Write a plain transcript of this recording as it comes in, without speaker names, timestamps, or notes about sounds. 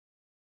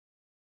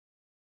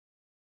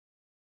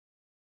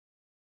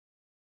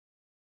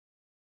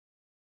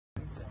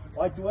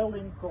I dwell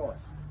in Christ,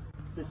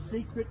 the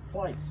secret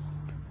place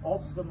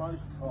of the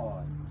Most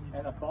High,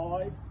 and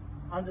abide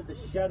under the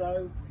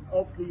shadow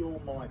of the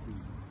Almighty.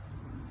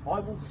 I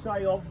will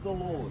say of the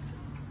Lord,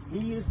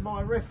 He is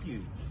my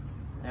refuge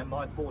and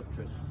my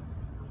fortress.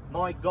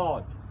 My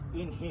God,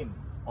 in Him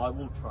I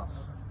will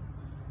trust.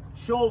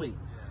 Surely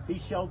He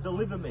shall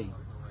deliver me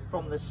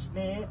from the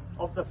snare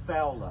of the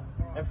fowler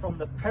and from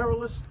the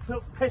perilous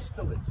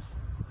pestilence.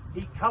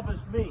 He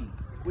covers me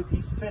with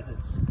His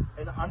feathers,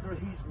 and under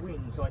His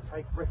wings I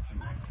take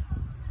refuge.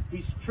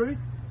 His truth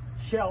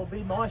shall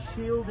be my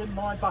shield and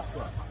my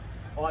buckler.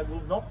 I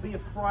will not be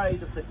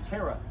afraid of the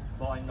terror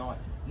by night,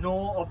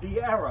 nor of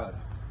the arrow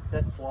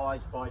that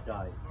flies by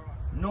day,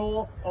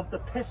 nor of the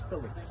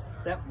pestilence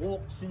that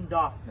walks in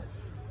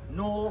darkness,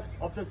 nor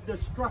of the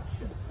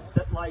destruction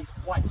that lays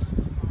waste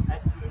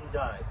at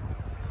noonday.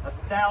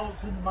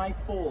 1,000 may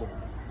fall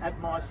at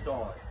my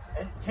side,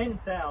 and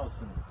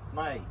 10,000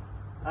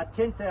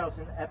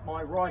 at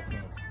my right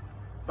hand,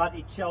 but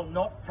it shall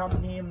not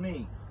come near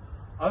me.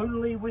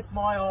 Only with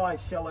my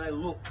eyes shall I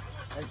look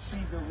and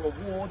see the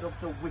reward of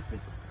the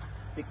wicked,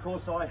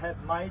 because I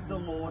have made the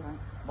Lord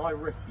my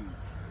refuge,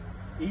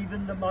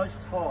 even the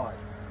Most High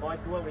my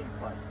dwelling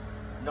place.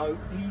 No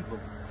evil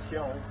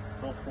shall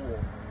befall me,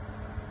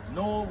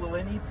 nor will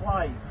any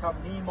plague come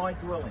near my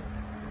dwelling,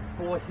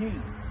 for He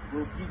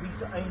will give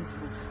His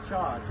angels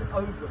charge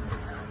over me,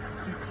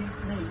 to keep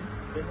me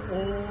in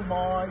all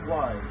my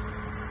ways.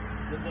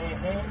 In their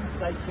hands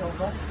they shall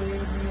not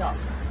bear me up,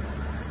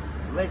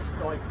 lest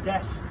I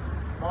dash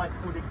my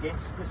foot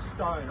against a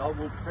stone. I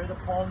will tread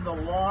upon the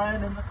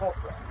lion and the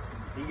cobra,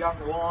 the young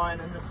lion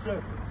and the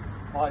serpent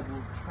I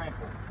will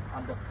trample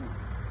underfoot.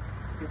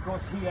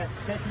 Because He has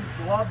set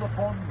His love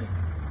upon me,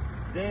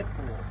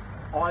 therefore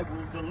I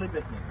will deliver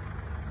him.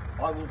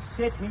 I will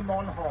set him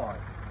on high,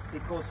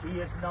 because he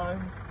has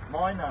known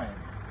my name.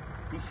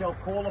 He shall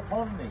call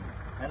upon me,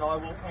 and I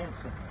will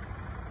answer him.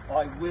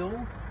 I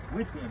will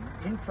with him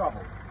in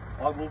trouble.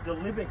 I will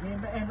deliver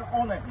him and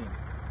honour him.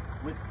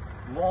 With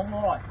long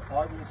life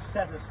I will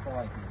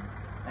satisfy him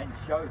and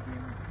show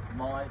him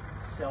my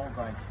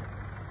salvation.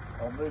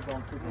 I'll move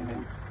on to the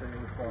Lord's Prayer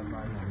if I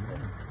may.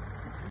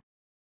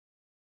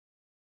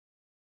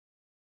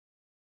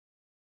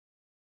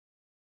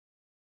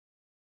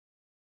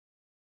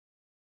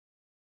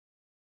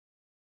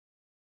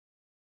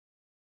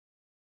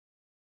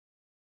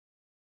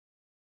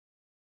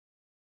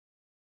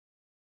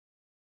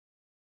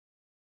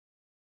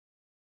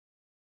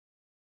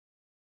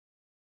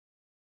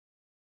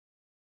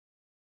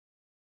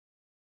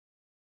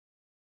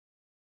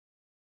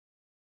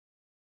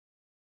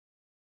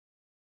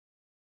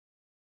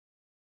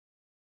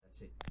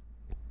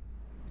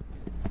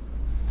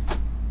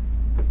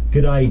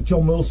 G'day,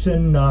 John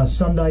Wilson,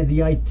 Sunday the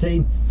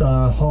 18th.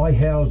 Hi,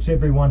 how's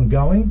everyone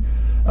going?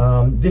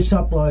 This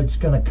upload's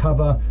going to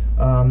cover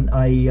an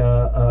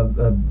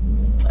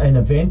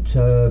event,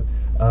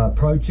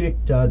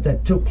 project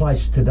that took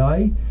place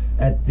today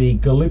at the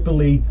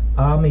Gallipoli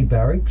Army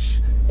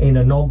Barracks in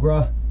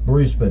Enoggera,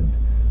 Brisbane.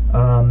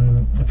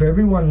 For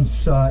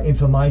everyone's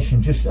information,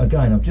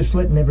 I'm just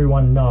letting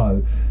everyone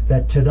know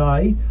that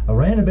today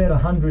around about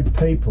 100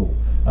 people,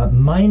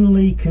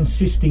 mainly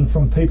consisting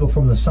from people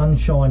from the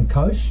Sunshine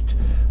Coast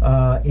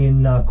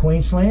in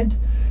Queensland,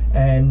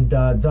 and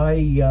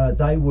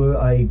they were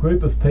a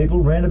group of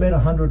people, around about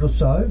 100 or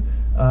so,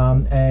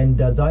 and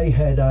they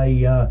had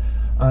a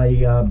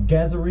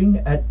gathering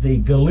at the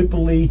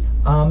Gallipoli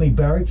Army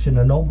Barracks in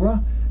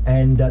Enoggera,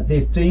 and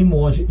their theme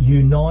was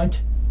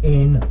Unite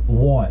in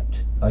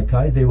White.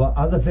 Okay, there were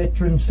other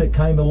veterans that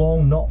came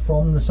along, not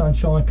from the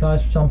Sunshine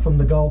Coast, some from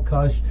the Gold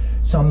Coast,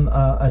 some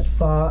as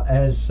far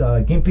as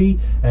Gympie,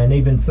 and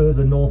even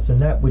further north than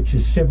that, which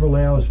is several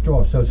hours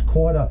drive. So it's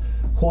quite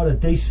a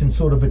decent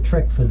sort of a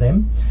trek for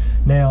them.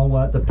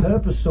 Now, the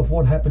purpose of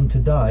what happened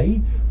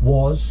today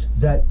was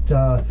that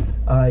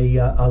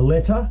a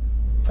letter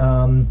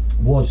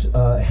was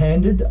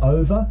handed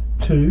over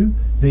to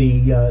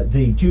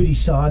the duty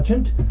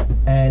sergeant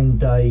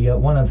and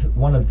one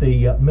of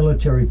the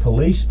military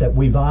police that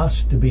we've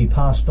asked to be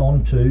passed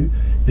on to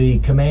the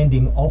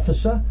commanding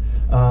officer,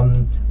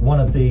 one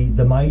of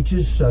the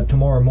majors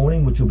tomorrow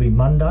morning, which will be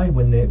Monday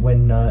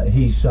when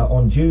he's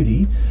on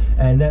duty,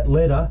 and that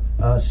letter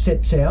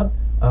sets out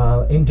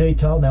in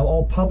detail. Now,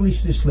 I'll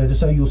publish this letter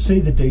so you'll see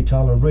the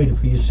detail and read it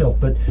for yourself,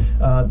 but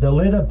the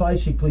letter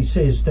basically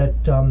says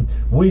that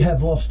we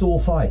have lost all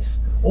faith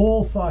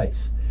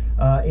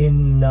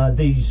in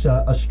these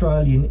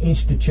Australian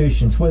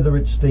institutions, whether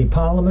it's the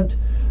Parliament,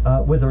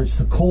 whether it's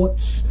the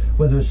courts,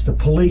 whether it's the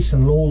police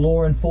and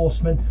law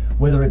enforcement,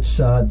 whether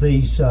it's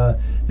these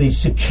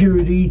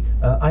security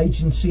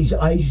agencies,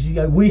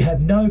 ASIO. We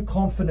have no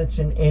confidence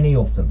in any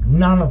of them,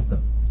 none of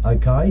them.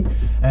 Okay,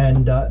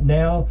 and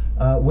now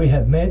we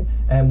have met,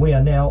 and we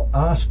are now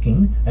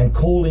asking and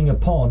calling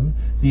upon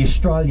the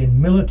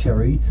Australian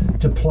military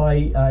to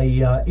play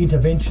a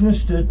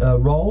interventionist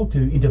role,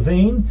 to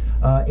intervene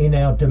in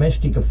our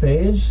domestic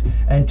affairs,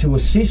 and to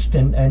assist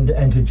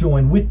and to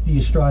join with the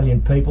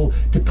Australian people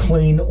to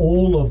clean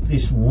all of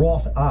this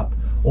rot up,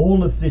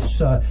 all of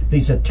this,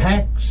 these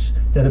attacks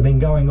that have been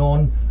going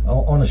on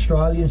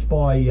Australians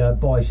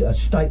by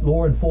state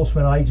law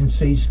enforcement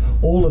agencies,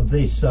 all of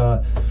this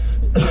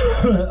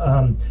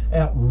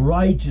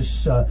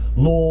outrageous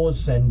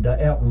laws and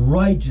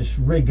outrageous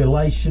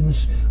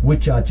regulations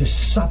which are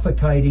just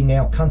suffocating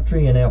our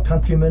country and our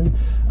countrymen,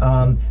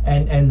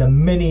 and the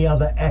many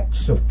other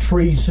acts of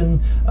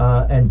treason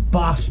and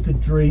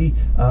bastardry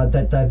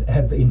that they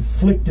have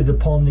inflicted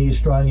upon the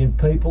Australian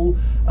people.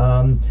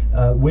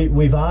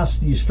 We've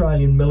asked the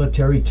Australian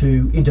military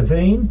to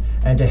intervene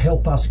and to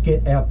help us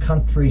get our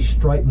country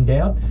straightened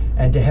out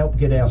and to help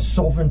get our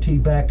sovereignty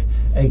back,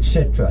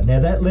 etc. Now,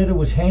 that letter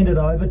was handed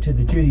over to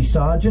the duty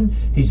sergeant.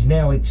 He's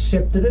now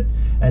accepted it,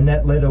 and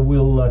that letter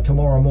will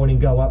tomorrow morning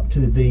go up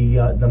to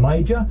the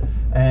major,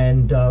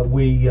 and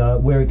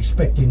we're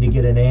expecting to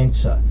get an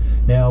answer.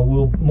 Now,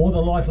 we'll more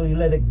than likely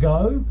let it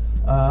go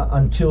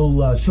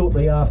until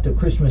shortly after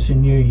Christmas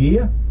and New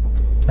Year,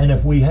 and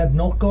if we have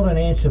not got an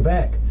answer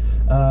back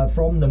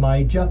from the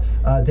major,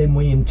 then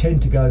we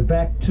intend to go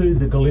back to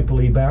the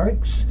Gallipoli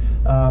Barracks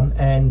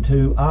and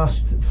to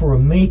ask for a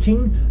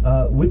meeting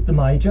with the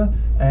major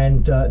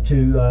and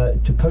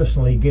to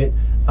personally get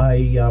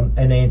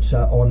an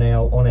answer on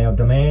our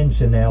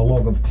demands and our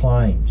log of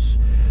claims.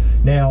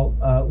 Now,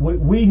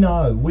 we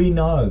know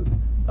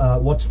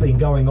what's been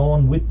going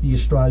on with the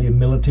Australian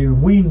military.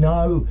 We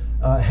know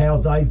how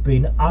they've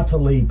been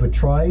utterly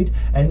betrayed,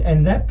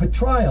 and that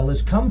betrayal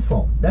has come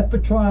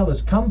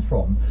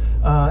from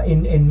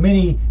in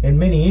many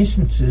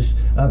instances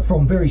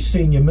from very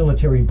senior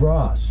military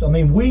brass. I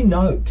mean, we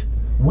note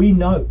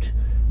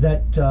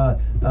that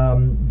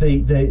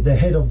the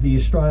head of the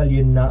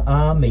Australian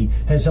Army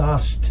has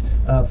asked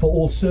for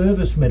all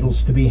service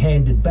medals to be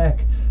handed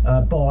back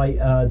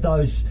by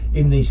those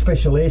in the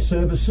Special Air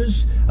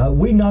Services.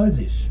 We know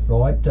this,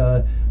 right?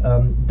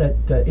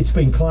 That it's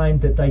been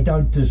claimed that they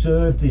don't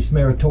deserve this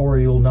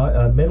meritorial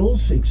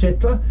medals,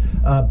 etc.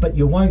 But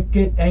you won't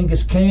get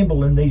Angus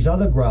Campbell and these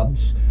other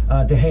grubs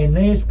to hand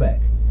theirs back,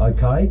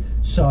 okay?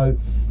 So,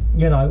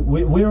 you know,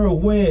 we're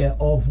aware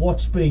of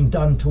what's being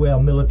done to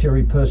our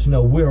military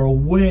personnel. We're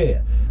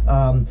aware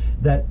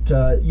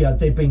that you know,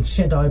 they've been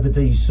sent over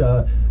these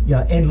you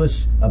know,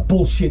 endless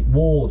bullshit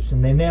wars,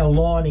 and they're now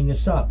lining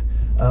us up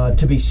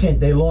to be sent.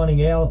 They're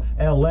lining our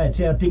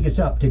lads, our diggers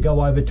up to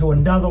go over to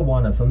another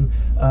one of them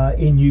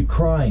in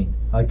Ukraine.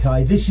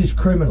 Okay, this is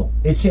criminal.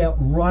 It's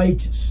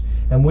outrageous.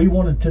 And we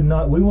wanted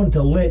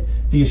to let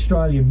the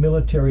Australian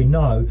military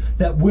know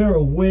that we're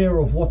aware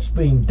of what's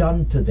being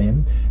done to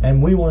them,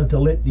 and we wanted to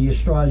let the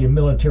Australian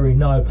military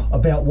know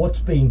about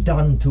what's being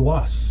done to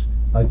us.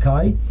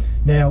 Okay?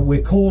 Now,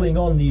 we're calling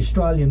on the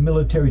Australian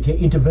military to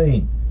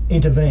intervene.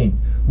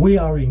 We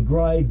are in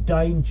grave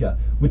danger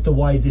with the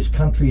way this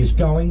country is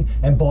going,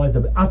 and by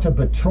the utter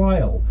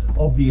betrayal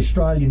of the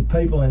Australian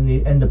people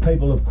and the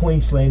people of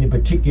Queensland, in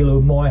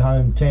particular my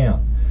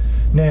hometown.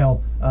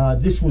 Now,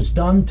 this was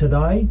done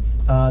today.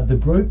 The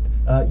group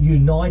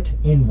Unite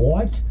in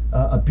White,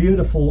 a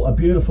beautiful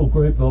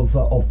group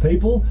of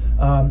people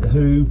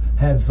who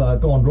have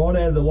gone right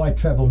out of the way,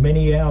 travelled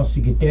many hours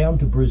to get down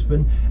to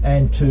Brisbane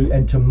and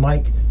to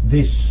make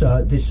this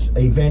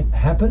event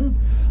happen.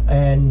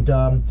 And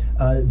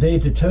they're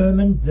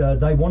determined.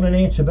 They want an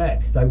answer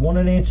back. They want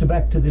an answer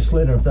back to this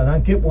letter. If they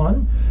don't get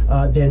one,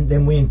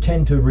 then we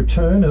intend to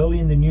return early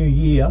in the new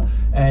year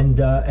and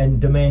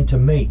demand to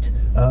meet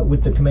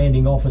with the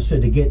commanding officer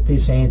to get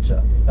this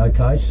answer.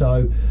 Okay,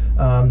 so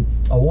I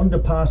wanted to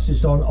pass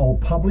this on. I'll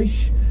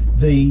publish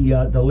the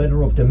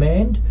letter of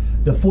demand.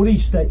 The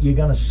footage that you're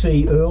going to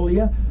see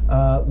earlier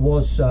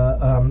was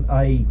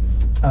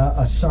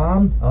a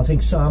psalm, I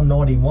think Psalm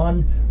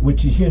 91,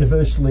 which is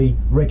universally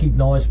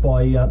recognised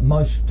by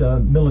most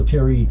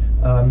military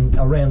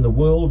around the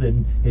world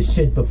and is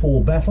said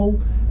before battle.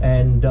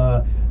 And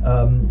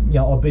you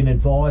know, I've been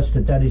advised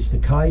that that is the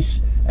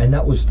case, and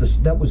that was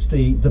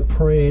the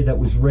prayer that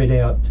was read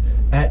out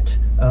at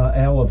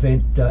our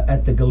event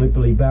at the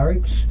Gallipoli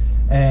Barracks.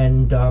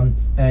 And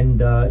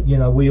you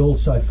know, we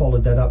also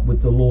followed that up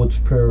with the Lord's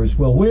Prayer as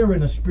well. We're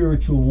in a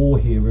spiritual war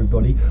here,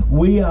 everybody.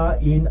 We are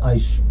in a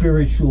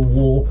spiritual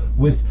war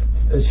with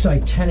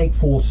satanic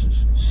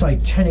forces,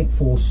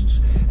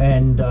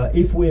 and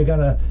if we're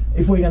gonna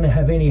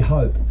have any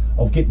hope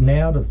of getting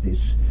out of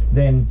this,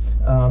 then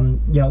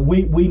you know,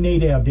 we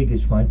need our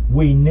diggers, mate.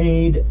 We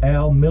need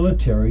our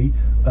military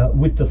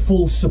with the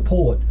full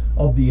support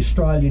of the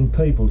Australian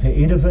people to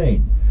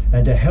intervene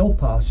and to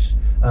help us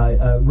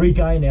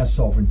regain our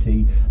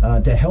sovereignty,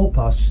 to help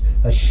us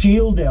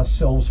shield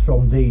ourselves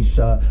from these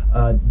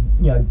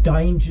you know,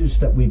 dangers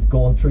that we've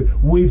gone through.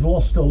 We've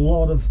lost a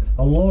lot of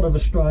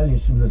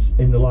Australians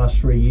in the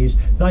last 3 years.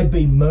 They've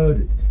been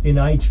murdered in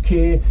aged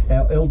care,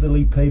 our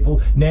elderly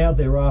people. Now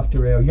they're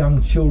after our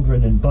young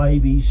children and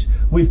babies.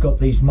 We've got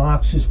these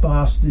Marxist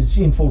bastards,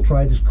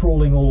 infiltrators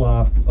crawling all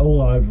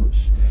over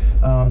us.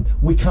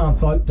 We can't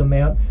vote them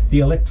out. The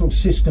electoral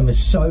system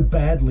is so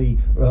badly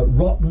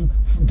rotten,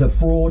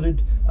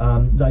 defrauded.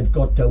 They've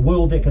got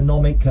World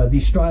Economic, the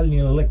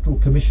Australian Electoral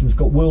Commission's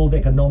got World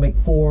Economic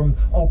Forum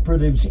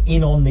operatives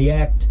in on the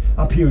act.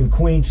 Up here in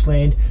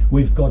Queensland,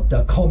 we've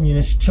got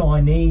communist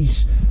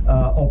Chinese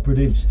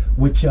operatives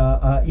which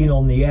are in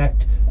on the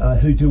act,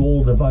 who do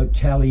all the vote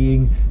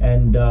tallying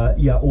and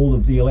all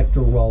of the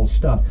electoral roll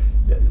stuff.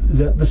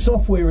 The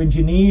software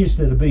engineers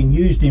that are being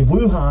used in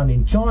Wuhan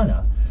in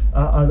China,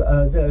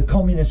 the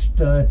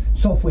communist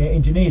software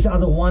engineers, are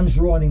the ones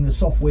writing the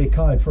software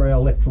code for our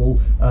electoral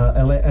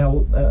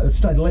our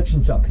state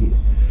elections up here.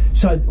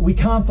 So we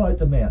can't vote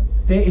them out.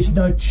 There is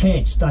no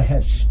chance. They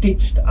have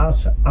stitched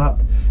us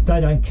up.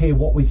 They don't care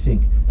what we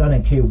think. They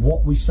don't care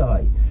what we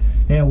say.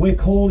 Now we're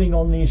calling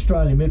on the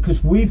Australian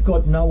because we've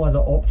got no other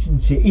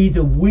options here.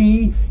 Either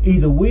we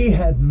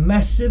have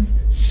massive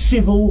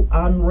civil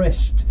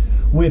unrest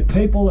where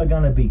people are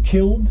going to be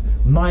killed,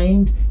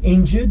 maimed,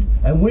 injured,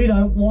 and we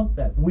don't want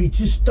that. We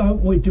just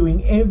don't. We're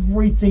doing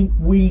everything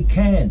we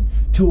can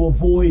to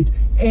avoid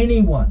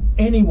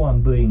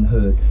anyone being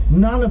hurt.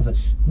 None of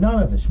us,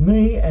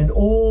 me and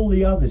all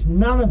the others,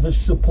 none of us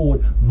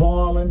support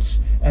violence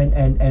and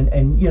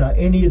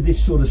any of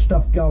this sort of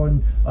stuff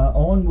going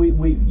on.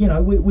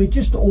 We're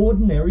just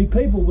ordinary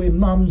people. We're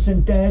mums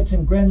and dads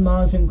and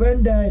grandmas and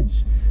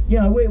granddads.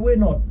 We're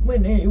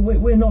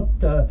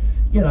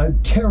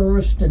not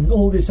terrorists and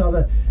all this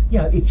other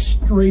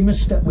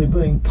extremists that we're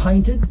being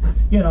painted.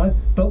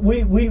 But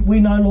we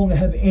no longer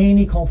have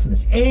any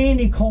confidence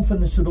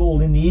at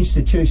all in the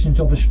institutions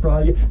of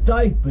Australia.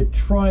 They've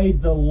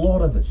betrayed the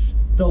lot of us.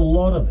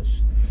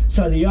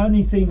 So the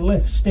only thing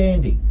left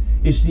standing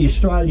is the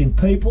Australian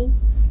people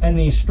and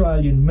the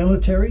Australian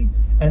military,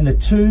 and the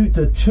two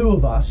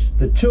of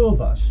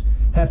us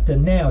have to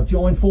now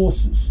join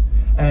forces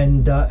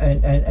and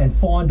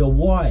find a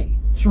way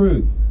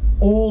through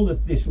all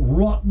of this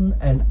rotten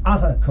and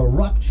utter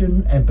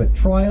corruption and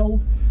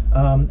betrayal,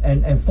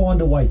 and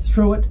find a way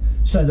through it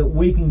so that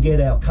we can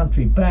get our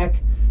country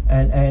back,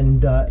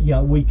 and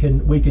we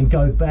can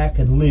go back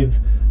and live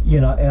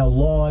our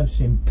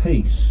lives in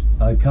peace.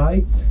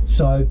 Okay,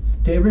 so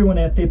to everyone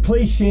out there,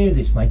 please share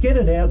this, mate. Get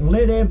it out and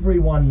let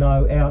everyone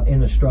know out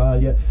in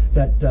Australia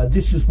that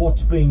this is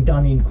what's being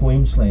done in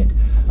Queensland.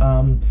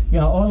 I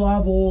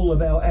love all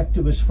of our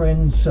activist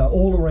friends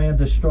all around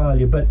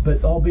Australia, but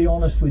I'll be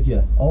honest with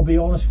you.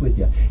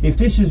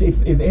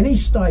 If any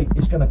state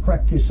is going to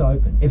crack this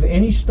open, if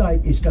any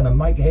state is going to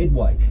make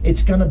headway,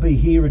 it's going to be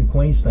here in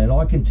Queensland.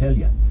 I can tell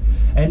you.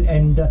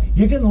 And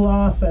you can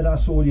laugh at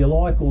us all you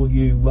like, all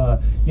you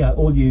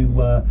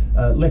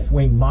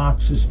left-wing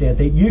Marxists out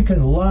there. You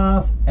can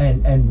laugh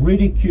and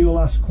ridicule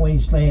us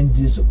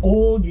Queenslanders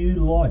all you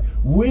like.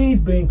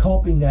 We've been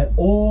copying that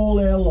all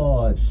our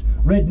lives.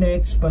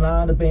 Rednecks,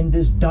 banana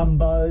benders,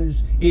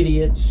 dumbos,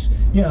 idiots.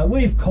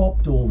 We've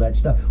copped all that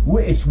stuff.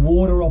 It's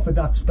water off a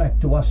duck's back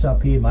to us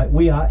up here, mate.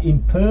 We are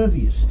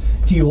impervious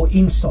to your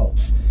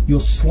insults, your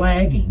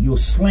slagging, your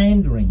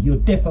slandering, your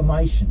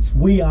defamations.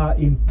 We are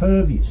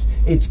impervious.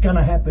 It's going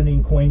to happen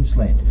in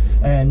Queensland,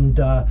 and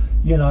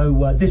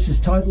this is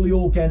totally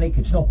organic.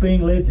 It's not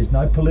being led. There's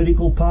no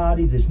political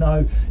party. There's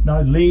no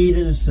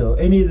leaders or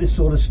any of this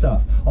sort of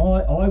stuff.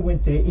 I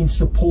went there in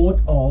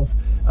support of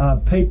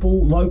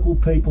local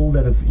people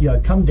that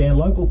have come down,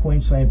 local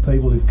Queensland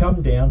people who've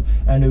come down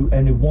and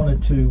who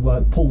wanted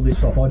to pull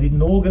this off. I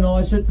didn't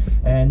organise it,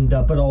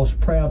 but I was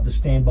proud to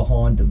stand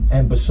behind them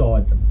and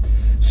beside them.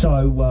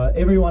 So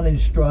everyone in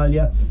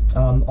Australia,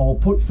 I'll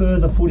put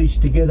further footage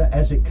together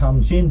as it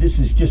comes in. This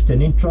is just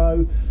an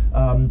intro.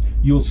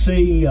 You'll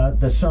see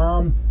the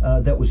psalm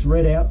that was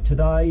read out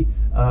today.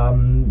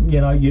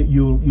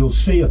 You'll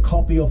see a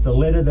copy of the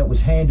letter that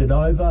was handed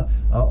over.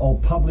 I'll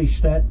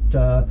publish that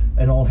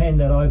and I'll hand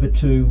that over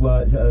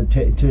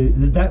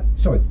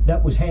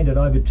that was handed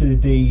over to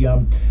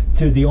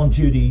the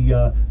on-duty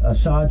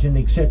sergeant,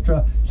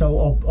 etc.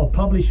 So I'll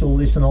publish all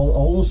this, and I'll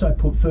also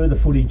put further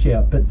footage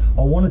out. But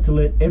I wanted to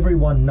let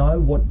everyone know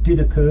what did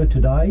occur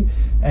today,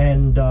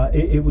 and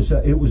it was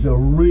a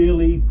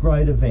really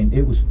great event.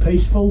 It was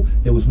peaceful.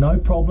 There was no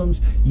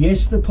problems.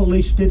 Yes, the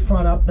police did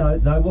front up.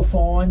 They were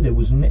fine. It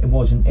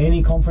wasn't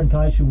any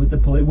confrontation with the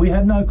police. We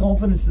have no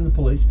confidence in the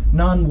police,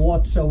 none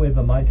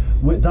whatsoever, mate.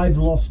 They've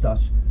lost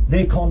us.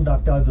 Their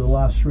conduct over the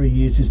last 3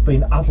 years has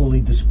been utterly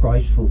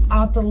disgraceful.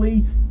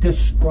 Utterly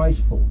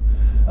disgraceful.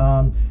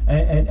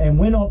 And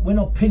we're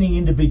not pinning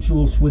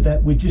individuals with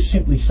that. We're just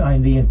simply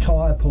saying the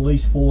entire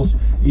police force,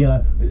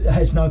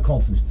 has no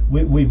confidence.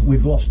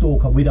 We've lost all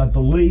confidence. We don't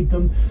believe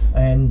them,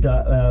 and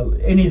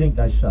anything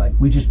they say,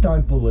 we just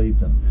don't believe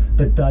them.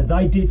 But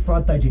they did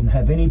front. They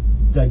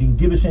didn't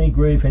give us any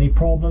grief, any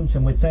problems,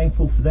 and we're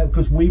thankful for that,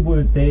 because we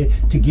weren't there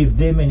to give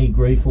them any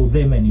grief or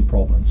them any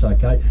problems.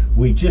 Okay,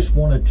 we just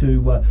wanted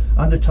to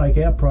undertake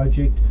our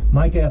project,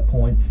 make our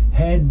point,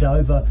 hand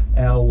over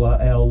our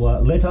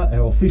letter,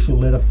 our official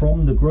letter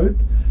from the group,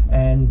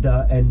 and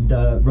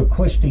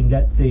requesting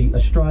that the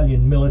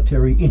Australian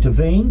military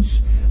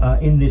intervenes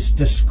in this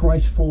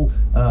disgraceful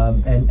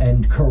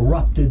and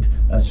corrupted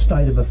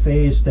state of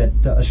affairs that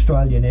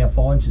Australia now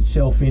finds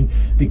itself in,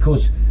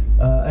 because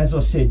as I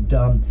said,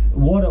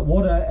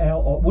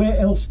 where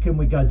else can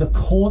we go? The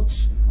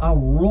courts are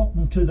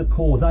rotten to the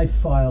core. They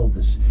failed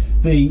us.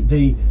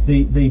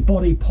 The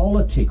body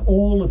politic,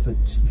 all of it,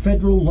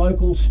 federal,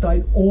 local,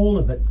 state, all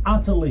of it,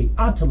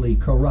 utterly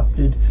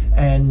corrupted,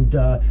 and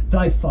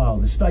they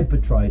failed us. They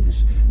betrayed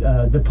us.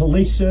 The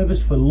police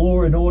service for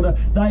law and order,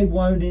 they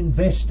won't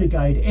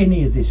investigate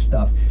any of this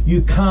stuff.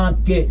 You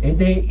can't get,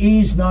 there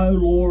is no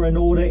law and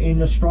order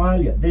in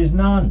Australia. There's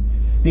none.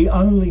 The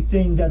only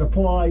thing that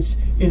applies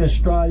in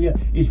Australia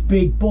is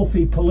big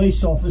buffy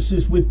police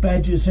officers with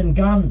badges and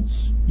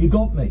guns. You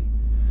got me?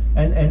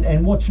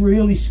 And what's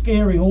really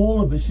scaring all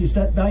of us is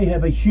that they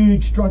have a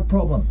huge drug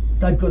problem.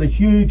 They've got a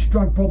huge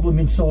drug problem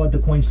inside the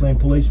Queensland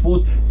Police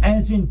Force,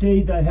 as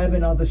indeed they have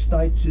in other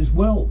states as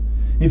well.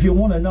 If you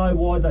want to know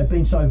why they've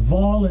been so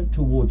violent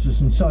towards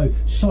us and so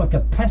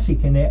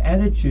psychopathic in their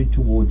attitude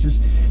towards us,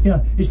 you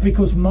know, it's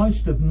because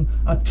most of them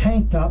are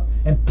tanked up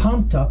and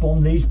pumped up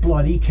on these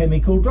bloody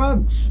chemical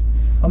drugs.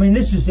 I mean,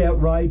 this is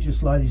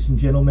outrageous, ladies and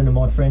gentlemen, and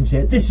my friends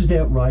out. This is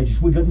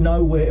outrageous. We've got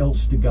nowhere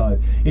else to go.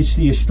 It's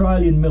the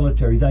Australian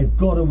military. They've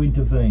got to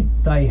intervene.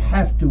 They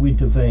have to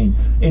intervene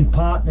in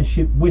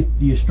partnership with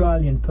the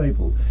Australian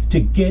people to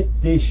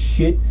get this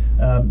shit,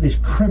 this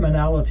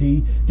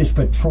criminality, this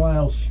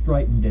betrayal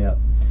straightened out.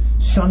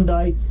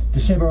 Sunday,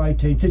 December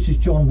 18th, this is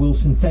John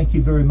Wilson. Thank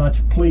you very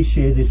much. Please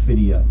share this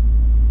video.